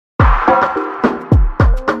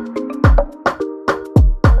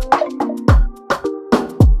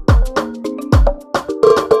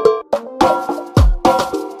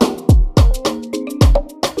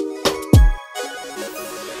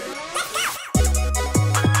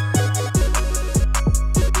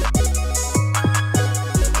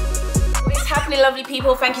Lovely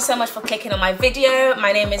people, thank you so much for clicking on my video.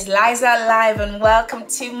 My name is Liza Live and welcome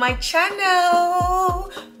to my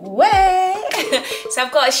channel. Way. So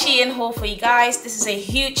I've got a Shein haul for you guys. This is a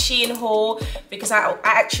huge Shein haul because I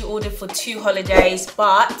actually ordered for 2 holidays,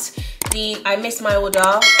 but I missed my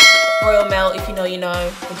order. Royal Mail, if you know, you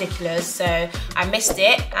know, ridiculous. So I missed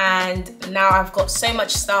it, and now I've got so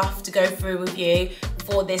much stuff to go through with you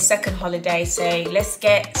for this second holiday, so let's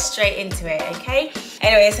get straight into it, okay?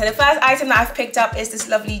 Anyway, so the first item that I've picked up is this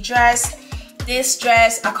lovely dress. This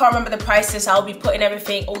dress, I can't remember the prices, so I'll be putting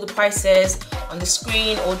everything, all the prices on the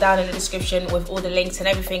screen or down in the description with all the links and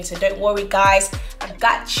everything, so don't worry guys, I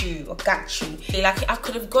got you. Like, I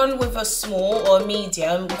could have gone with a small or a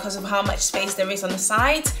medium because of how much space there is on the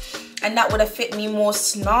side, and that would have fit me more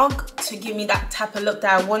snug to give me that type of look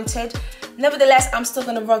that I wanted. Nevertheless, I'm still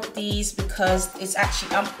gonna rock these because it's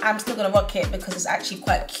actually, I'm still gonna rock it because it's actually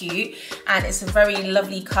quite cute and it's a very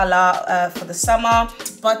lovely color for the summer.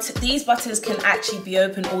 But these buttons can actually be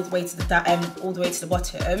open all the way to the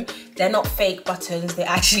bottom. They're not fake buttons; they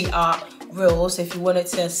actually are real. So if you wanted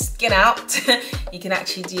to skin out, you can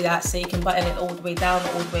actually do that. So you can button it all the way down,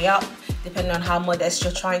 all the way up, depending on how modest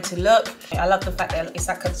you're trying to look. I love the fact that it's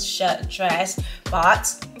like a shirt dress,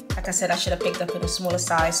 but like I said, I should have picked up in a smaller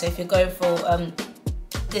size. So if you're going for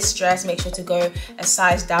this dress, make sure to go a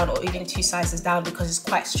size down or even 2 sizes down because it's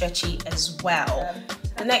quite stretchy as well.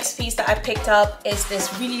 The next piece that I picked up is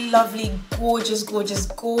this really lovely, gorgeous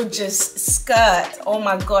skirt. Oh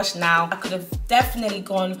my gosh, now I could have definitely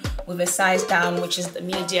gone with a size down, which is the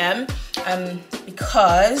medium,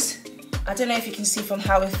 because I don't know if you can see from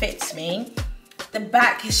how it fits me. The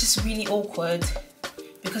back is just really awkward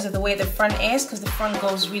because of the way the front is, because the front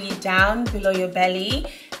goes really down below your belly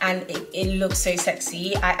and it looks so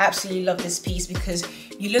sexy. I absolutely love this piece because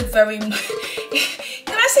you look very, can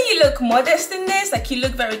I say you look modest in this? Like, you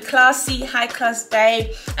look very classy, high class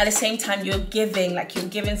babe. At the same time, you're giving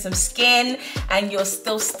some skin and you're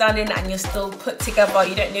still stunning and you're still put together.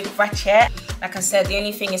 You don't look ratchet. Like I said, the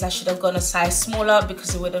only thing is I should have gone a size smaller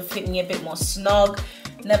because it would have fit me a bit more snug.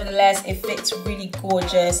 Nevertheless, it fits really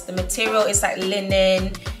gorgeous. The material is like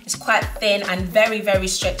linen. It's quite thin and very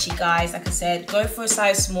stretchy, guys. Like I said, go for a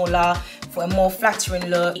size smaller for a more flattering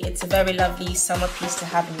look. It's a very lovely summer piece to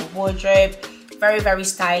have in your wardrobe. Very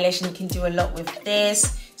stylish, and you can do a lot with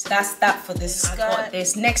this. So that's that for this skirt. I got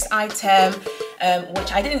this next item,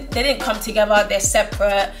 which they didn't come together. They're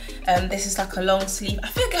separate. This is like a long sleeve. I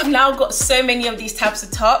think I've now got so many of these types of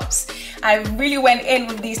tops. I really went in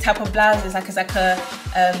with these type of blouses, like it's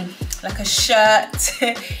like a shirt,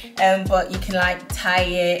 but you can like tie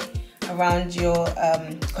it around your,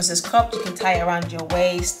 because it's cropped, you can tie it around your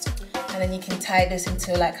waist, and then you can tie this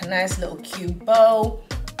into like a nice little cute bow,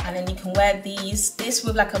 and then you can wear this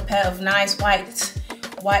with like a pair of nice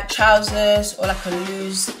white trousers, or like a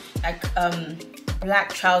loose like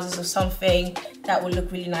black trousers or something. That would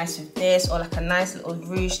look really nice with this, or like a nice little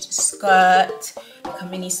ruched skirt, like a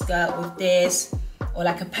mini skirt with this, or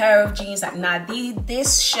like a pair of jeans. Like, nah,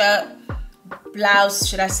 this shirt, blouse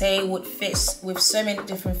should I say, would fit with so many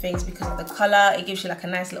different things because of the color. It gives you like a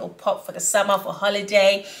nice little pop for the summer, for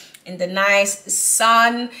holiday, in the nice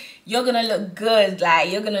sun. You're gonna look good,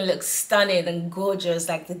 like you're gonna look stunning and gorgeous,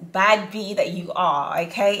 like the bad bee that you are,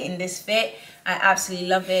 okay, in this fit. I absolutely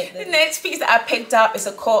love it. The next piece that I picked up is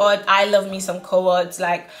a cord. I love me some cords.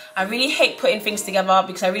 Like, I really hate putting things together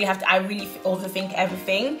because I really overthink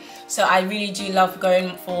everything. So I really do love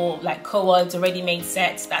going for like cords or ready-made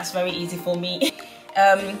sets. That's very easy for me.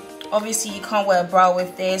 Obviously, you can't wear a bra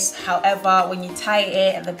with this. However, when you tie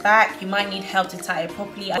it at the back, you might need help to tie it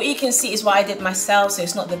properly. What you can see is what I did myself, so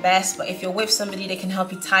it's not the best. But if you're with somebody, they can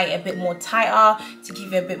help you tie it a bit more tighter to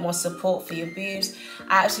give you a bit more support for your boobs.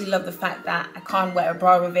 I absolutely love the fact that I can't wear a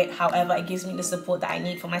bra with it. However, it gives me the support that I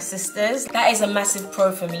need for my sisters. That is a massive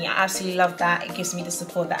pro for me. I absolutely love that. It gives me the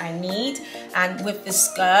support that I need. And with the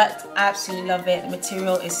skirt, I absolutely love it. The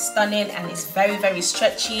material is stunning and it's very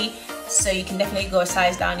stretchy. So you can definitely go a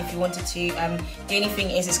size down if you wanted to. The only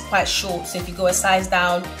thing is it's quite short, so if you go a size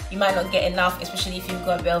down, you might not get enough, especially if you've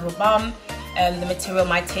got a bit of a bum. The material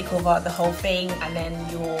might take over the whole thing and then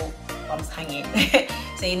your bum's hanging.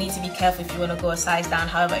 So you need to be careful if you want to go a size down.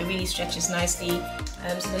 However, it really stretches nicely.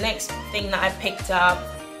 So the next thing that I picked up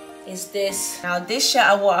is this. Now this shirt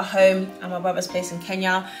I wore at home at my brother's place in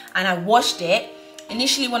Kenya, and I washed it.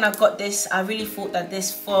 Initially when I got this, I really thought that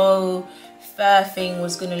this faux fur thing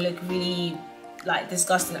was gonna look really like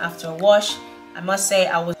disgusting after a wash. I must say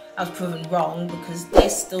I was proven wrong, because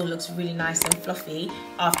this still looks really nice and fluffy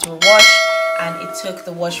after a wash, and it took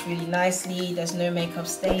the wash really nicely. There's no makeup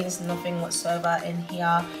stains, nothing whatsoever in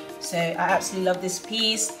here. So I absolutely love this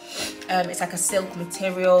piece. It's like a silk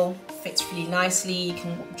material, fits really nicely. You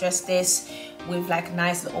can dress this with like a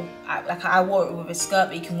nice little, like I wore it with a skirt,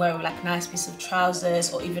 but you can wear it with like a nice piece of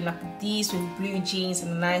trousers, or even like these with blue jeans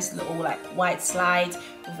and a nice little like white slide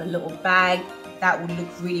with a little bag. That would look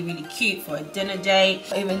really, really cute for a dinner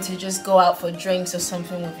date, or even to just go out for drinks or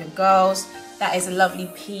something with your girls. That is a lovely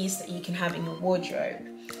piece that you can have in your wardrobe.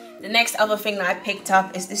 The next other thing that I picked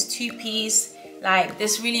up is this two-piece. Like,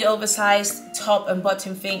 this really oversized top and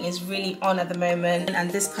bottom thing is really on at the moment, and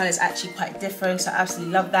this color is actually quite different, so I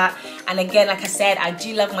absolutely love that. And again, like I said, I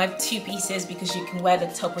do love my two pieces because you can wear the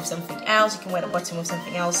top with something else, you can wear the bottom with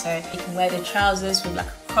something else. So you can wear the trousers with like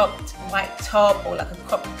a cropped white top, or like a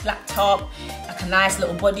cropped black top, like a nice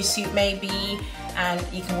little bodysuit maybe, and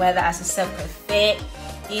you can wear that as a separate fit.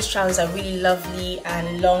 These trousers are really lovely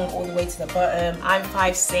and long all the way to the bottom. I'm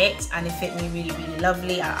 5'6" and it fit me really, really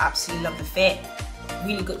lovely. I absolutely love the fit.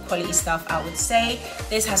 Really good quality stuff, I would say.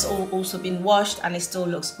 This has also been washed and it still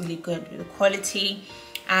looks really good with the quality.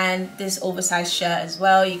 And this oversized shirt as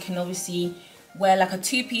well. You can obviously wear like a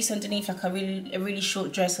two-piece underneath, like a really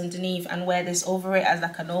short dress underneath, and wear this over it as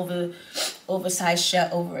like an oversized shirt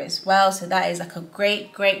over it as well. So that is like a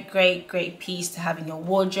great piece to have in your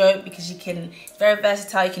wardrobe, because you can, it's very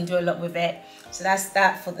versatile, you can do a lot with it. So that's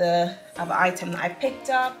that for the other item that I picked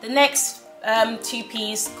up. The next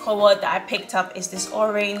two-piece cord that I picked up is this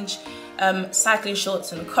orange cycling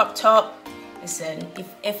shorts and a crop top. Listen,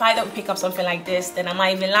 if I don't pick up something like this, then am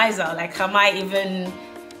I even Liza? Like, am I even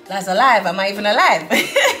Liza alive? Am I even alive?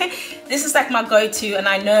 This is like my go-to, and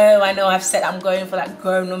I know I've said I'm going for that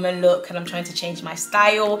grown woman look and I'm trying to change my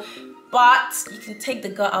style, but you can take the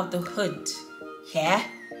girl out of the hood, yeah?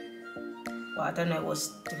 Well, I don't know what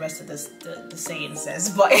the rest of the saying says,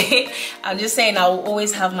 but I'm just saying I will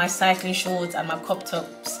always have my cycling shorts and my crop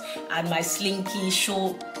tops and my slinky,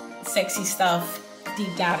 short, sexy stuff.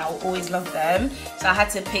 Deep down, I will always love them. So I had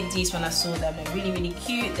to pick these when I saw them. They're really, really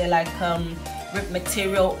cute. They're like ripped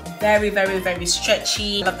material, very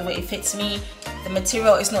stretchy. I love the way it fits me. The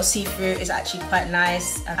material is not see-through, it's actually quite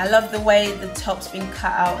nice. And I love the way the top's been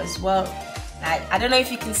cut out as well. Like, I don't know if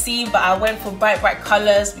you can see, but I went for bright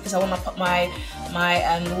colors because I want to put my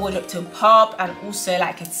wardrobe to pop. And also,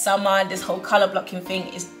 like, it's summer, this whole color blocking thing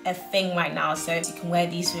is a thing right now. So you can wear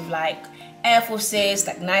these with like Air Forces,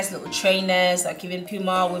 like nice little trainers, like even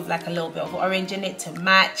Puma with like a little bit of orange in it to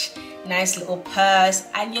match. Nice little purse,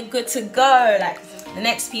 and you're good to go. Like, the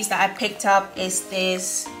next piece that I picked up is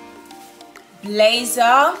this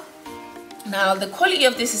blazer. Now, the quality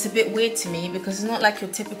of this is a bit weird to me because it's not like your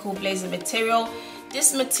typical blazer material.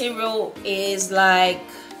 This material is like,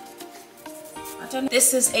 I don't know,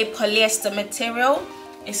 this is a polyester material.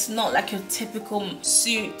 It's not like your typical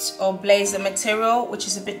suit or blazer material, which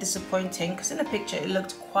is a bit disappointing because in the picture it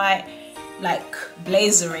looked quite like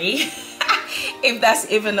blazery, if that's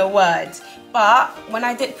even a word. But when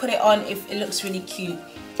I did put it on, it looks really cute.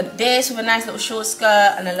 This with a nice little short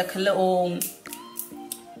skirt and then like a little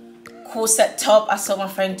corset top. I saw my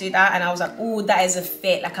friend do that and I was like, oh, that is a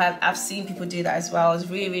fit. Like, I've seen people do that as well. It's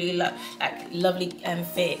really like lovely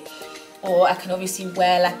fit. Or I can obviously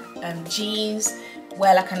wear like jeans,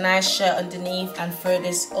 wear like a nice shirt underneath and throw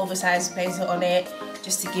this oversized blazer on it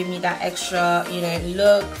just to give me that extra, you know,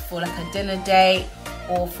 look for like a dinner date,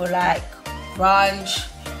 or for like brunch,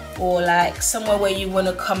 or like somewhere where you want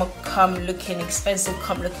to come looking expensive,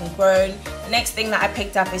 come looking grown. The next thing that I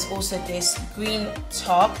picked up is also this green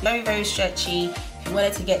top, very stretchy. If you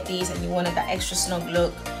wanted to get these and you wanted that extra snug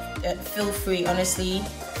look, feel free, honestly,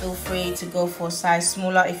 feel free to go for a size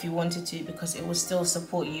smaller if you wanted to, because it will still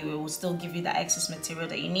support you, it will still give you that excess material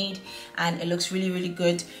that you need, and it looks really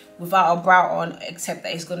good without a bra on, except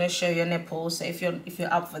that it's going to show your nipples. So if you're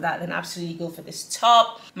up for that, then absolutely go for this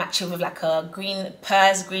top. Match it with like a green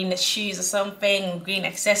purse, green shoes or something, green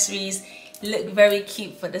accessories. Look very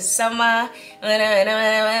cute for the summer.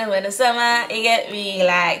 When the summer, you get me?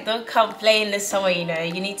 Like, don't complain this summer, you know.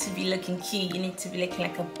 You need to be looking cute. You need to be looking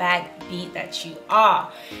like a bag beat that you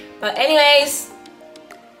are. But anyways,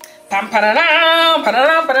 if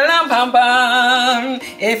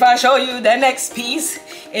I show you the next piece,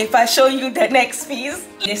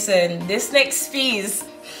 listen, this next piece.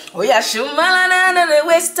 Oh yeah, no,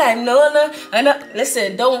 waste time. No.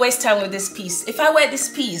 Listen, don't waste time with this piece. If I wear this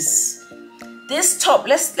piece, This top,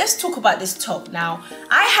 let's talk about this top now.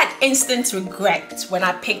 I had instant regret when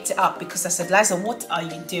I picked it up because I said, Liza, what are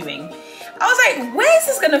you doing? I was like, where is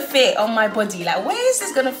this gonna fit on my body? Like, where is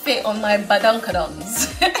this gonna fit on my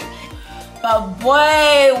badunkadons? But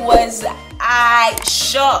boy, was I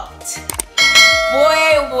shocked.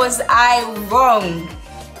 Boy, was I wrong.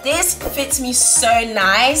 This fits me so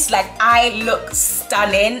nice. Like, I look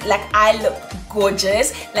stunning. Like, I look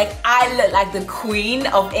gorgeous. Like, I look like the queen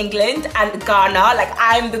of England and Ghana. Like,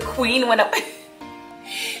 I'm the queen when I...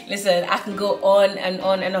 Listen, I can go on and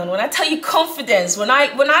on and on. When I tell you confidence, when I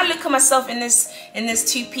look at myself in this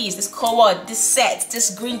two-piece, this cord, this set, this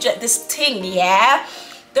green jet, this thing, yeah?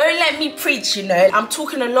 Don't let me preach, you know. I'm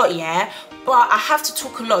talking a lot, yeah? But I have to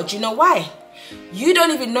talk a lot. Do you know why? You don't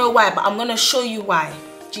even know why, but I'm gonna show you why.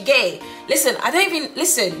 Do you get it? Listen, I don't even...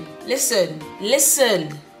 Listen.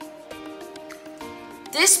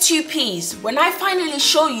 This two-piece, when I finally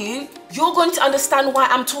show you, you're going to understand why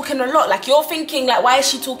I'm talking a lot. Like, you're thinking, like, why is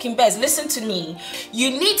she talking best? Listen to me. You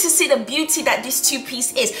need to see the beauty that this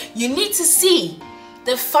two-piece is. You need to see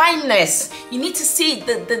the fineness. You need to see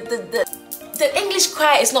the English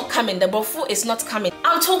cry is not coming. The bofu is not coming.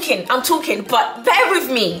 I'm talking, but bear with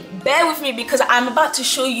me. Bear with me because I'm about to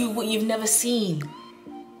show you what you've never seen.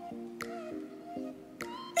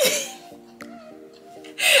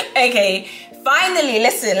 Okay, finally,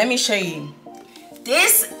 listen, let me show you.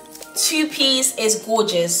 This two-piece is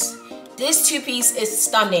gorgeous. This two-piece is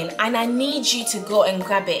stunning, and I need you to go and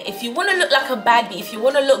grab it. If you want to look like a baddie, if you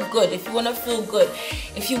want to look good, if you want to feel good,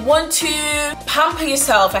 if you want to pamper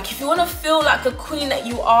yourself, like if you want to feel like a queen that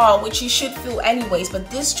you are, which you should feel anyways,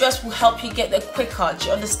 but this dress will help you get there quicker. Do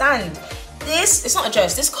you understand? This, it's not a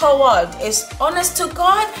dress, this cord is, honest to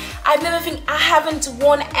God, I haven't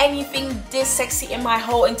worn anything this sexy in my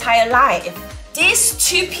whole entire life. This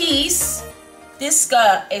two-piece, this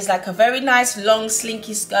skirt is like a very nice long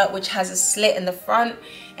slinky skirt which has a slit in the front,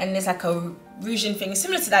 and there's like a ruching thing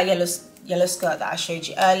similar to that yellow skirt that I showed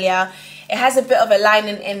you earlier. It has a bit of a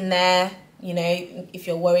lining in there, you know, if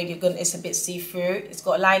you're worried it's a bit see-through. It's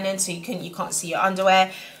got a lining so you can't see your underwear.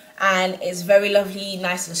 And it's very lovely,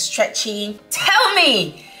 nice and stretchy. Tell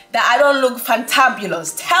me that I don't look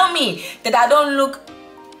fantabulous. Tell me that I don't look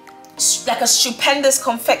like a stupendous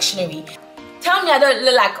confectionery. Tell me I don't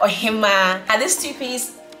look like Ohima. And this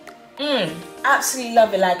two-piece, absolutely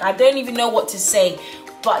love it. Like, I don't even know what to say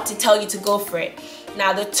but to tell you to go for it.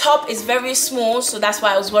 Now, the top is very small, so that's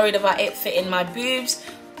why I was worried about it fitting my boobs.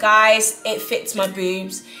 Guys, it fits my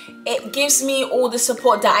boobs. It gives me all the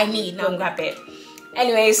support that I need. Now grab it.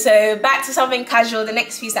 Anyway, so back to something casual. The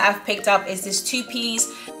next piece that I've picked up is this two-piece.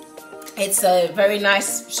 It's a very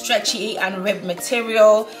nice stretchy and ribbed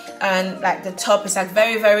material, and like the top is like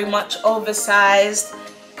very much oversized,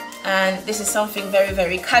 and this is something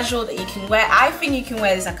very casual that you can wear. I think you can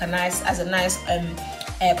wear this like a nice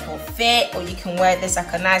airport fit, or you can wear this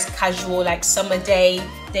like a nice casual like summer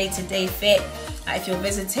day-to-day fit. If you're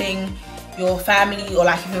visiting your family, or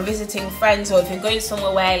like if you're visiting friends, or if you're going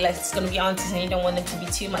somewhere where like it's gonna be aunties and you don't want them to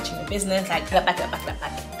be too much in your business, like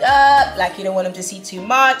like you don't want them to see too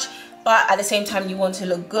much, but at the same time you want to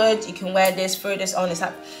look good, you can wear this, throw this on. It's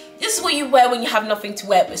like, this is what you wear when you have nothing to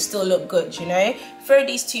wear but still look good, you know. Throw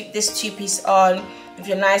this two-piece on with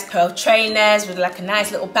your nice pair of trainers, with like a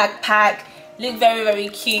nice little backpack, look very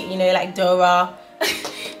cute, you know, like Dora.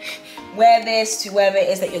 Wear this to wherever it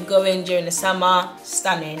is that you're going during the summer.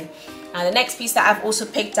 Stunning. And the next piece that I've also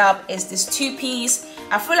picked up is this two-piece.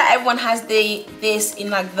 I feel like everyone has this in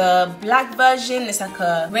like the black version. It's like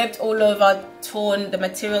a ribbed all over, torn. The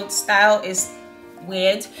material style is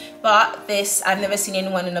weird, but this, I've never seen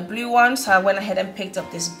anyone in a blue one, so I went ahead and picked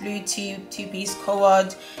up this blue two-piece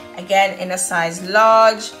cord, again in a size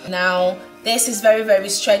large. Now this is very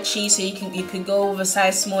stretchy, so you could go with a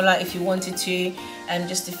size smaller if you wanted to,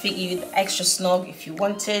 just to fit you extra snug if you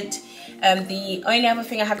wanted. The only other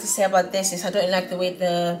thing I have to say about this is I don't like the way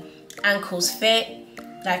the ankles fit.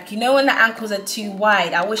 Like, you know when the ankles are too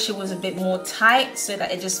wide, I wish it was a bit more tight so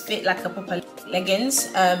that it just fit like a proper leggings,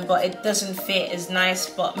 but it doesn't fit as nice.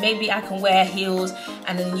 But maybe I can wear heels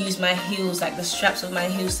and then use my heels, like the straps of my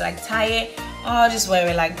heels, to like tie it, or I'll just wear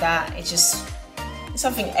it like that. It's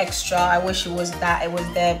something extra. I wish it was that, it was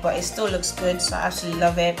there, but it still looks good, so I absolutely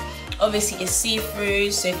love it. Obviously it's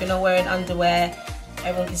see-through, so if you're not wearing underwear,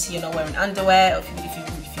 everyone can see you're not wearing underwear. Or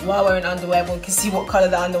if you are wearing underwear, everyone can see what color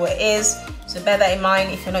the underwear is. So bear that in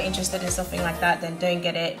mind. If you're not interested in something like that, then don't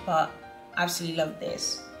get it, but I absolutely love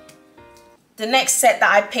this. The next set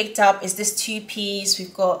that I picked up is this two-piece.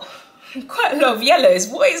 We've got quite a lot of yellows.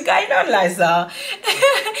 What is going on, Liza?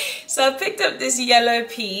 So I picked up this yellow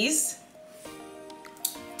piece,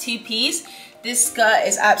 two-piece. This skirt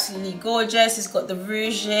is absolutely gorgeous. It's got the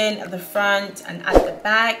ruching at the front and at the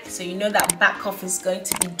back, so you know that back off is going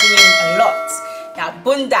to be doing a lot. That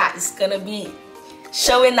bunda is gonna be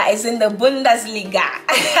showing that it's in the Bundesliga.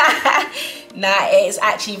 Now it's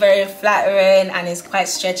actually very flattering and it's quite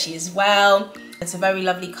stretchy as well. It's a very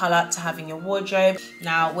lovely color to have in your wardrobe.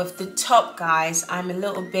 Now with the top, guys, I'm a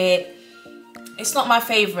little bit, it's not my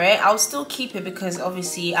favorite. I'll still keep it because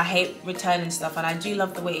obviously I hate returning stuff and I do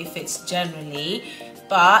love the way it fits generally,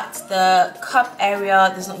 but the cup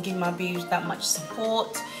area does not give my boobs that much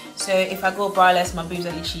support. So if I go braless, my boobs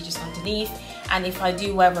are literally just underneath, and if I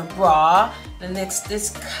do wear a bra, then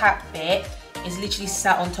this cap bit is literally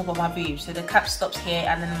sat on top of my boobs. So the cap stops here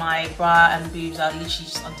and then my bra and boobs are literally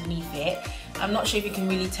just underneath it. I'm not sure if you can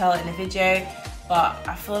really tell in the video, but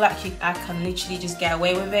I feel like I can literally just get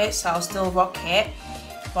away with it, so I'll still rock it,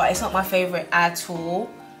 but it's not my favorite at all.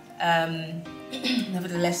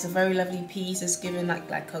 Nevertheless, a very lovely piece. It's given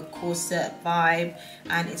like a corset vibe,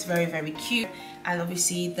 and it's very, very cute. And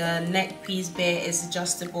obviously the neck piece bit is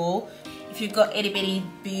adjustable. If you've got itty bitty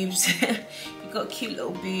boobs, you've got cute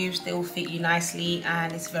little boobs, they will fit you nicely,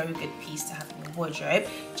 and it's a very good piece to have in your wardrobe.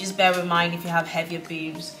 Just bear in mind, if you have heavier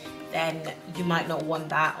boobs, then you might not want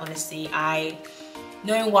that. Honestly,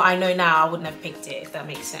 knowing what I know now, I wouldn't have picked it, if that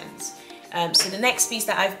makes sense. So the next piece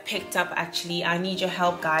that I've picked up, actually, I need your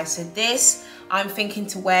help, guys. So this, I'm thinking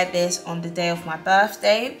to wear this on the day of my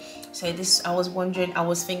birthday. So this, I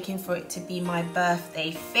was thinking for it to be my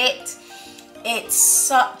birthday fit. It's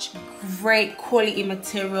such great quality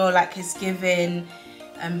material, like it's given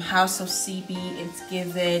House of CB, it's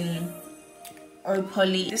given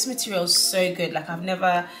Opoly. This material is so good. Like, I've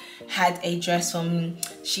never had a dress from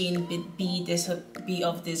Shein be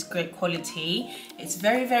of this great quality. It's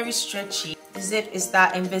very, very stretchy. The zip is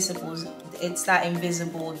that invisible, it's that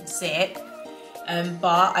invisible zip,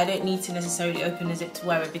 but I don't need to necessarily open the zip to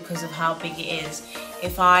wear it because of how big it is.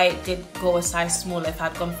 If I did go a size smaller, if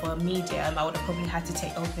I'd gone for a medium, I would have probably had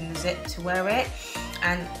to open the zip to wear it.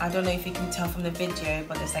 And I don't know if you can tell from the video,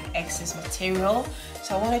 but there's like excess material.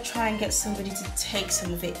 So I want to try and get somebody to take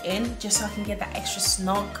some of it in, just so I can get that extra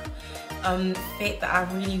snug fit that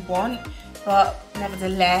I really want. But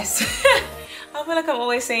nevertheless, I feel like I'm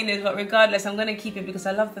always saying this, but regardless, I'm going to keep it because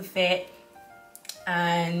I love the fit.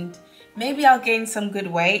 And maybe I'll gain some good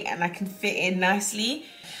weight and I can fit in nicely.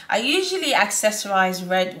 I usually accessorize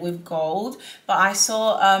red with gold, but I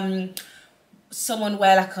saw someone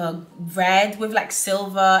wear like a red with like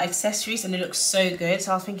silver accessories and it looks so good.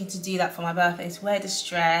 So I was thinking to do that for my birthday, to wear this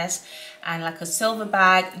dress and like a silver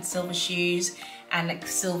bag and silver shoes and like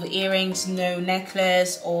silver earrings, no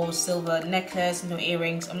necklace, or silver necklace, no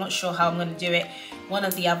earrings. I'm not sure how I'm going to do it, one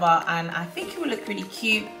or the other, and I think it will look really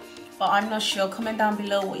cute, but I'm not sure. Comment down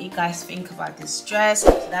below what you guys think about this dress.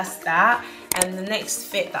 So that's that. And the next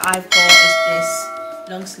fit that I've got is this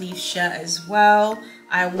long sleeve shirt as well.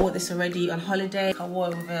 I wore this already on holiday. I wore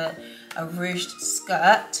it with a ruched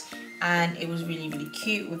skirt, and it was really, really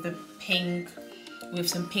cute with the pink, with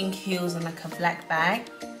some pink heels and like a black bag.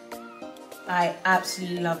 I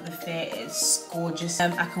absolutely love the fit. It's gorgeous. I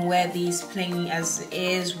can wear these plain as it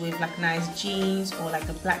is with like nice jeans or like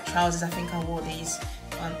a black trousers. I think I wore these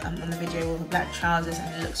on the video with the black trousers,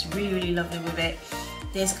 and it looks really, really lovely with it.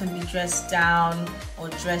 This can be dressed down or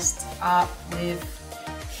dressed up with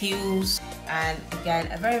heels, and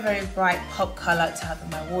again, a very, very bright pop color to have in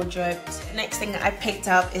my wardrobe. So the next thing that I picked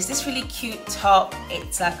up is this really cute top.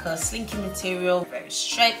 It's like a slinky material, very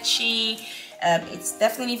stretchy. It's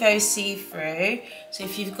definitely very see-through, so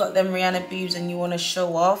if you've got them Rihanna boobs and you want to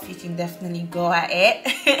show off, you can definitely go at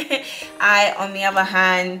it. I, on the other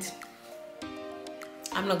hand,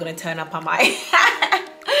 I'm not gonna turn up, am I?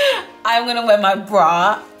 I'm gonna wear my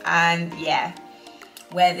bra and yeah,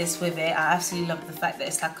 wear this with it. I absolutely love the fact that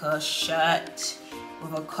it's like a shirt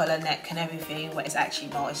with a collar neck and everything, but it's actually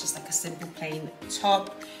not. It's just like a simple plain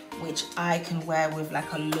top, which I can wear with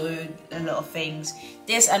like a lot of things.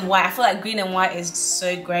 This and white, I feel like green and white is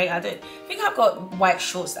so great. I think I've got white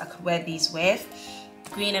shorts that I could wear these with.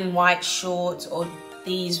 Green and white shorts, or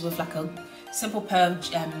these with like a simple pair of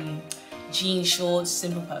jean shorts,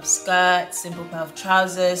 simple pair of skirts, simple pair of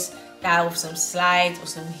trousers, that with some slides or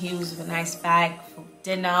some heels with a nice bag for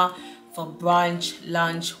dinner, for brunch,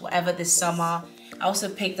 lunch, whatever this summer. I also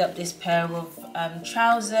picked up this pair of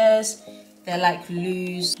trousers. They're like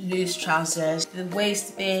loose trousers. The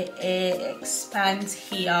waist bit, it expands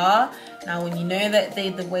here. Now when you know that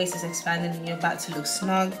the waist is expanding and you're about to look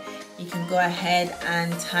snug, you can go ahead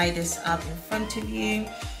and tie this up in front of you.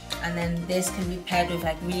 And then this can be paired with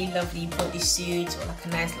like really lovely bodysuits, or like a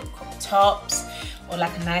nice little crop tops, or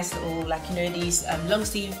like a nice little, like, you know, these long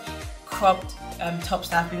sleeve cropped tops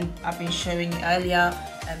that I've been showing you earlier.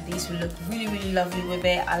 These will look really lovely with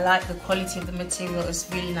it. I like the quality of the material. It's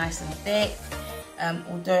really nice and thick.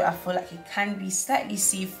 Although I feel like it can be slightly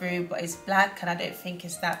see-through, but it's black and I don't think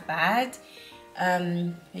it's that bad.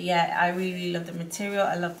 But yeah, I really love the material.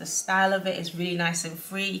 I love the style of it. It's really nice and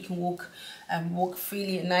free. You can walk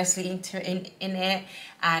freely and nicely in it,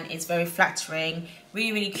 and it's very flattering.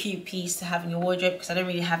 Really cute piece to have in your wardrobe, because I don't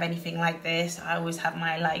really have anything like this. I always have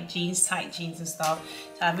my like jeans, tight jeans and stuff,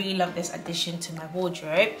 so I really love this addition to my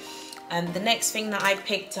wardrobe. And the next thing that I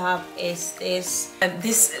picked up is this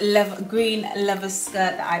green leather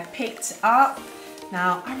skirt that I picked up.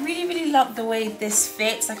 Now, I really love the way this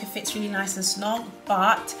fits. Like, it fits really nice and snug,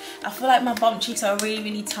 but I feel like my bum cheeks are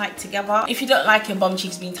really tight together. If you don't like your bum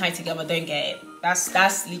cheeks being tight together, don't get it. That's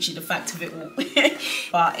literally the fact of it all.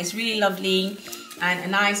 But it's really lovely and a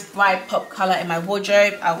nice bright pop color in my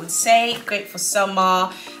wardrobe, I would say. Great for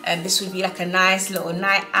summer. And this would be like a nice little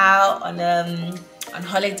night out on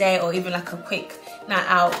holiday, or even like a quick night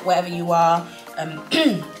out wherever you are.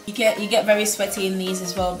 You get very sweaty in these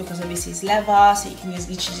as well, because obviously it's leather, so you can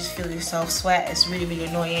literally just feel yourself sweat. It's really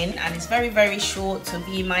annoying, and it's very short, so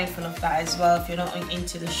be mindful of that as well. If you're not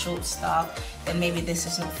into the short stuff, then maybe this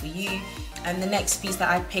is not for you. And the next piece that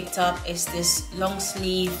I picked up is this long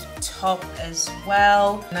sleeve top as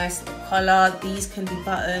well. Nice little collar. These can be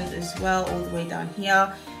buttoned as well all the way down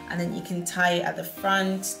here, and then you can tie it at the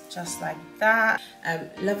front just like that.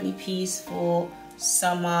 Lovely piece for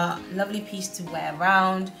summer, lovely piece to wear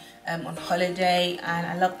around on holiday. And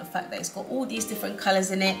I love the fact that it's got all these different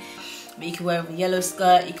colors in it. But you can wear with a yellow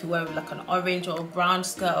skirt, you can wear with like an orange or a brown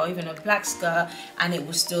skirt, or even a black skirt, and it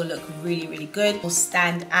will still look really good. It will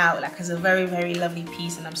stand out. Like, it's a very lovely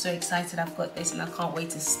piece, and I'm so excited I've got this, and I can't wait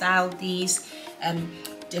to style these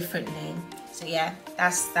differently. So yeah,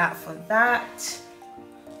 that's that for that.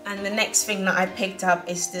 And the next thing that I picked up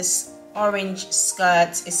is this orange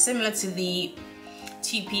skirt. It's similar to the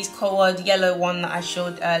two-piece colored yellow one that I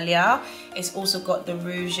showed earlier. It's also got the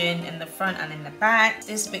ruching in the front and in the back.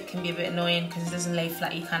 This bit can be a bit annoying because it doesn't lay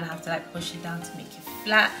flat. You kind of have to like push it down to make it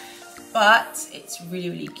flat, but it's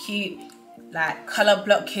really cute. Like, color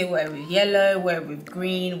block here, wear it with yellow, wear it with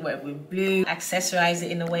green, wear it with blue. Accessorize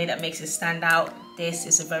it in a way that makes it stand out. This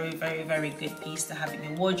is a very good piece to have in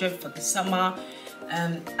your wardrobe for the summer.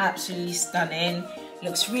 Absolutely stunning.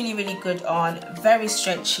 Looks really good on. Very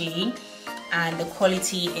stretchy, and the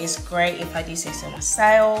quality is great, if I do say so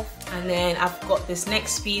myself. And then I've got this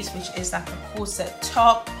next piece, which is like a corset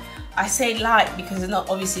top. I say light because it's not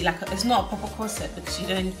obviously like it's not a proper corset, because you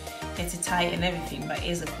don't get to tie it and everything, but it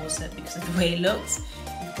is a corset because of the way it looks.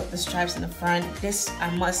 You've got the stripes in the front. This, I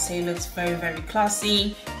must say, looks very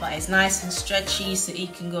classy, but it's nice and stretchy, so you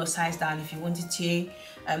can go a size down if you wanted to.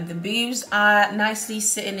 The boobs are nicely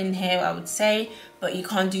sitting in here, I would say, but you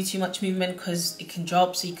can't do too much movement because it can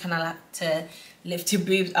drop, so you kind of have to lift your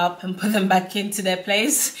boobs up and put them back into their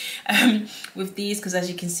place with these, because as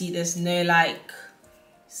you can see, there's no like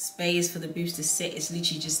space for the boobs to sit. It's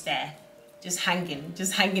literally just there, just hanging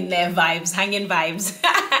there, hanging vibes.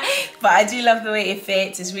 But I do love the way it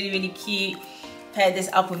fits. It's really cute. Pair this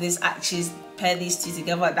up with this, actually pair these two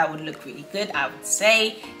together, that would look really good, I would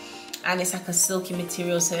say. And it's like a silky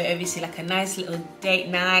material, so obviously like a nice little date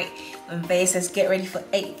night. When Vaya says get ready for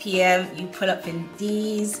 8 p.m, you pull up in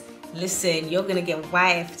these. Listen, you're gonna get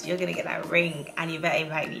wifed, you're gonna get that ring, and you better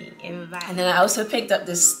invite me. And then I also picked up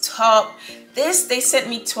this top. This they sent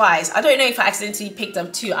me twice. I don't know if I accidentally picked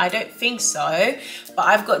up two, I don't think so, but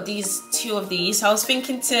I've got two of these. So I was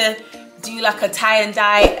thinking to do like a tie and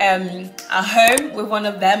dye at home with one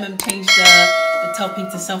of them and change the top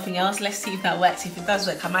into something else. Let's see if that works. If it does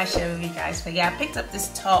work, I might share with you guys. But yeah, I picked up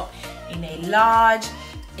this top in a large.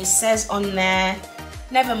 It says on there,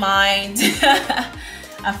 never mind.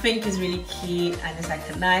 I think it's really cute, and it's like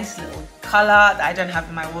a nice little color that I don't have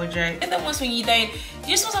in my wardrobe. And then once when you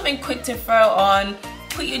just want something quick to throw on,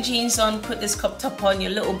 put your jeans on, put this crop top on,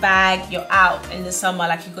 your little bag, you're out in the summer,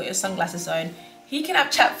 like you've got your sunglasses on. He can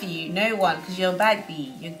have chat for you, no one, because you're a bad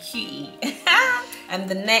bee, you're cutie. And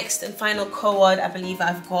the next and final co-ord I believe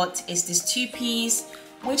I've got is this two-piece,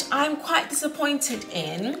 which I'm quite disappointed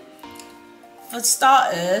in. For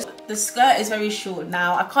starters, the skirt is very short.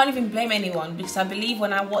 Now, I can't even blame anyone, because I believe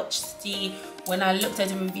when I looked at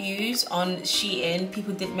the reviews on Shein,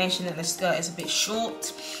 people did mention that the skirt is a bit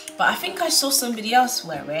short. But I think I saw somebody else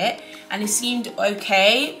wear it, and it seemed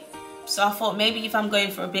okay. So I thought maybe if I'm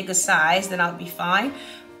going for a bigger size, then I'll be fine.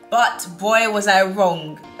 But boy, was I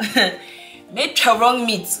wrong. Made wrong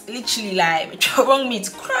meat, literally like, wrong meat,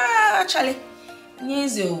 Charlie.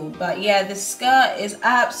 But yeah, the skirt is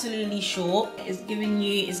absolutely short. It's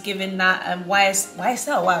giving that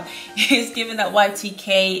YSL, wow. It's giving that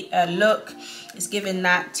Y2K look. It's giving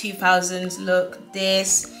that 2000s look.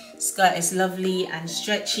 This skirt is lovely and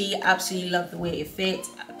stretchy. Absolutely love the way it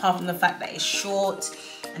fits, apart from the fact that it's short.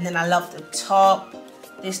 And then I love the top.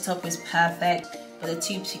 This top is perfect, but the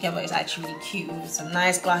two together is actually really cute with some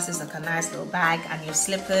nice glasses, like a nice little bag, and your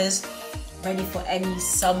slippers. Ready for any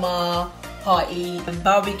summer party,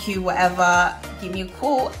 barbecue, whatever. Give me a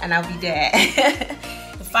call and I'll be there.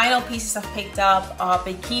 The final pieces I've picked up are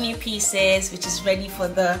bikini pieces, which is ready for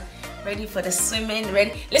the swimming.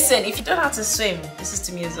 Listen, if you don't know how to swim, this is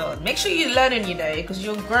to me as well. Make sure you're learning, you know, because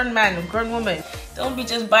you're a grown man, a grown woman. Don't be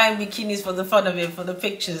just buying bikinis for the fun of it, for the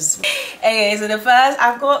pictures. Anyway, so the first,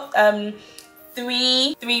 I've got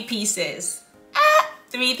three pieces.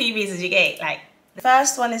 Three pieces, you get, like. The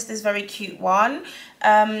first one is this very cute one.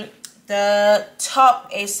 The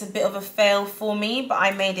top is a bit of a fail for me, but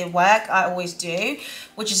I made it work. I always do,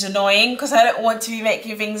 which is annoying because I don't want to be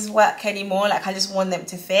making things work anymore. Like, I just want them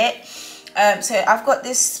to fit. So I've got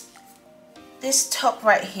this top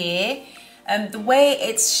right here. The way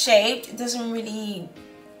it's shaped, it doesn't really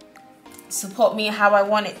support me how I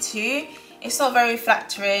want it to. It's not very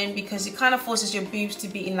flattering because it kind of forces your boobs to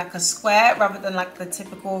be in like a square rather than like the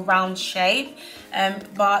typical round shape.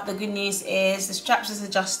 But the good news is the straps is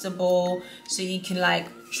adjustable, so you can like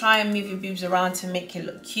try and move your boobs around to make it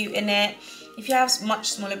look cute in it. If you have much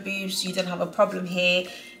smaller boobs, you don't have a problem here.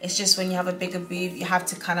 It's just when you have a bigger boob, you have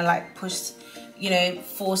to kind of like push, you know,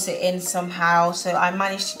 force it in somehow. So I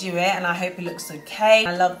managed to do it and I hope it looks okay.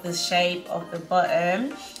 I love the shape of the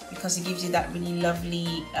bottom because it gives you that really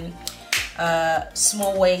lovely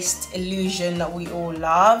small waist illusion that we all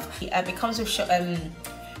love. It comes with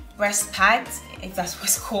breast pads, if that's what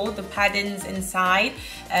it's called, the paddings inside,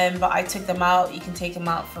 but I took them out. You can take them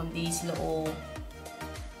out from these little,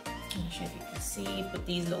 I'm not sure if you can see, but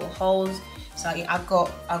these little holes. So I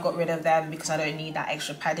got rid of them because I don't need that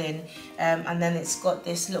extra padding. And then it's got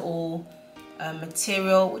this little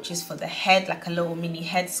material which is for the head, like a little mini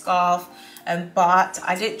head scarf. But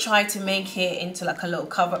I did try to make it into like a little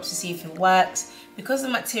cover up to see if it works. Because the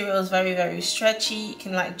material is very, very stretchy, you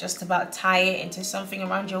can like just about tie it into something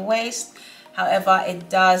around your waist. However, it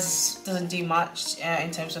doesn't do much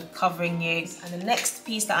in terms of covering you. And the next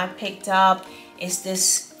piece that I picked up is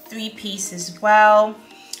this 3-piece as well.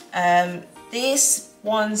 This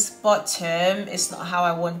one's bottom is not how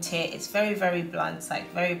I want it. It's very, very blunt,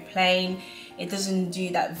 like very plain. It doesn't do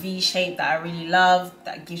that V shape that I really love,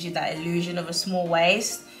 that gives you that illusion of a small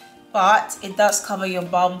waist. But it does cover your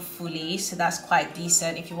bum fully, so that's quite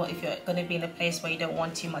decent. If you're going to be in a place where you don't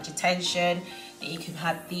want too much attention, then you can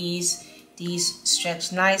have these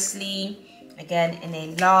stretch nicely. Again, in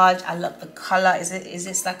a large. I love the color. Is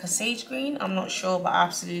this like a sage green? I'm not sure, but I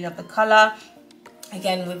absolutely love the color.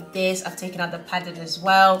 Again, with this, I've taken out the padding as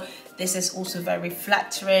well. This is also very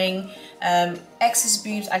flattering. Excess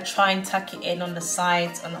boobs, I try and tuck it in on the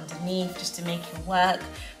sides and underneath just to make it work.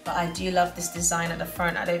 But I do love this design at the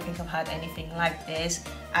front. I don't think I've had anything like this.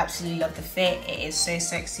 Absolutely love the fit. It is so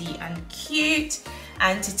sexy and cute.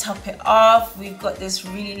 And to top it off, we've got this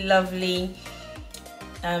really lovely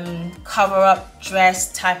cover-up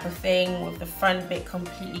dress type of thing with the front bit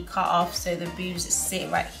completely cut off, so the boobs sit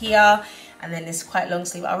right here. And then it's quite long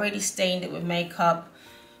sleeve. I already stained it with makeup.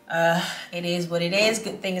 It is what it is.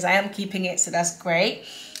 Good thing is I am keeping it, so that's great.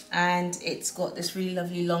 And it's got this really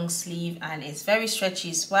lovely long sleeve and it's very stretchy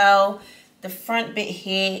as well. The front bit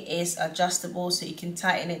here is adjustable, so you can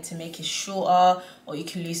tighten it to make it shorter or you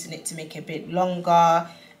can loosen it to make it a bit longer.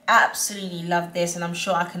 Absolutely love this, and I'm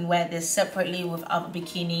sure I can wear this separately with other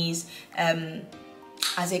bikinis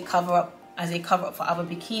as a cover up for other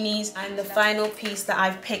bikinis. And the final piece that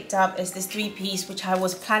I've picked up is this 3-piece, which I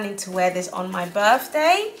was planning to wear this on my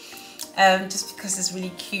birthday, just because it's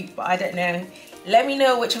really cute, but I don't know. Let me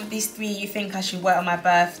know which of these 3 you think I should wear on my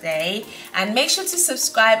birthday, and make sure to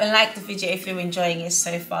subscribe and like the video if you're enjoying it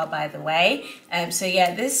so far, by the way. So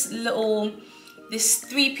yeah, this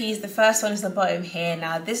 3-piece, the first one is the bottom here.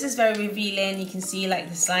 Now this is very revealing. You can see like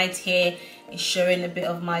the sides here is showing a bit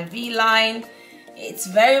of my V-line. It's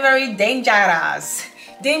very, very dangerous.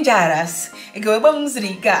 Dangerous.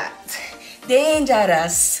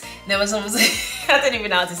 Dangerous. There was almost, I don't even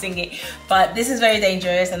know how to sing it, but this is very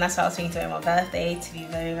dangerous, and that's what I was thinking to wear on my birthday, to be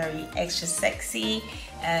very, very extra sexy.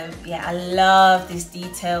 Yeah, I love this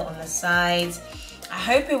detail on the sides. I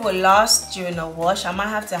hope it will last during a wash. I might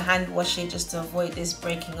have to hand wash it just to avoid this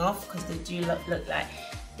breaking off, because they do look like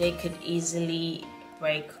they could easily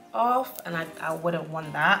break off, and I wouldn't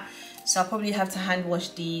want that. So I'll probably have to hand wash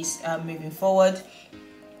these moving forward.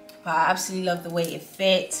 But I absolutely love the way it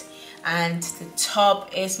fits, and the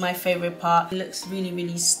top is my favorite part. It looks really,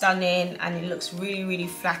 really stunning, and it looks really, really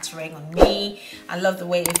flattering on me. I love the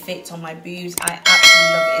way it fits on my boobs. I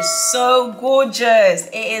absolutely love it. It's so gorgeous.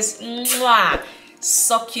 It is mwah,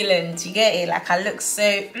 succulent. You get it? Like, I look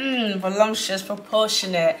so voluptuous,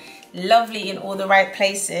 proportionate, lovely in all the right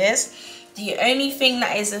places. The only thing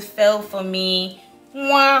that is a fail for me,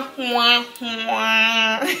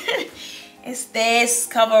 it's this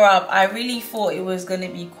cover up. I really thought it was going to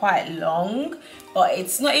be quite long, but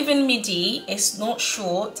it's not even midi, it's not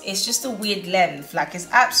short, it's just a weird length. Like, it's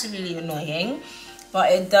absolutely annoying, but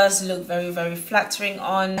it does look very, very flattering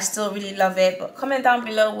on. I still really love it. But comment down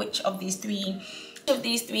below which of these three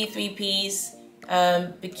three-piece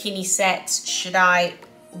bikini sets should I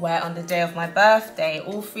wear on the day of my birthday.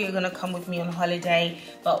 All three are gonna come with me on holiday,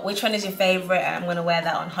 but which one is your favorite? And I'm gonna wear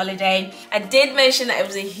that on holiday. I did mention that it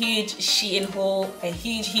was a huge Shein haul, a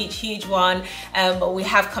huge one, but we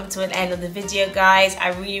have come to an end of the video, guys.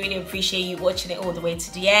 I really appreciate you watching it all the way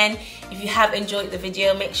to the end. If you have enjoyed the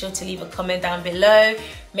video, make sure to leave a comment down below.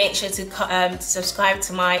 Make sure to subscribe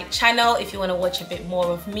to my channel if you want to watch a bit more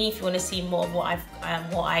of me, if you want to see more of what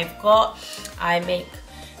I've got. I make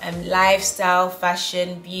lifestyle,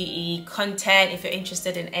 fashion, beauty content if you're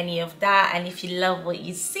interested in any of that. And if you love what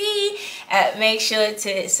you see, make sure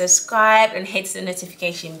to subscribe and hit the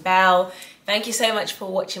notification bell. Thank you so much for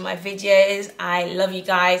watching my videos. I love you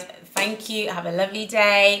guys. Thank you. Have a lovely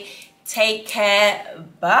day. Take care.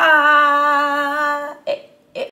 Bye.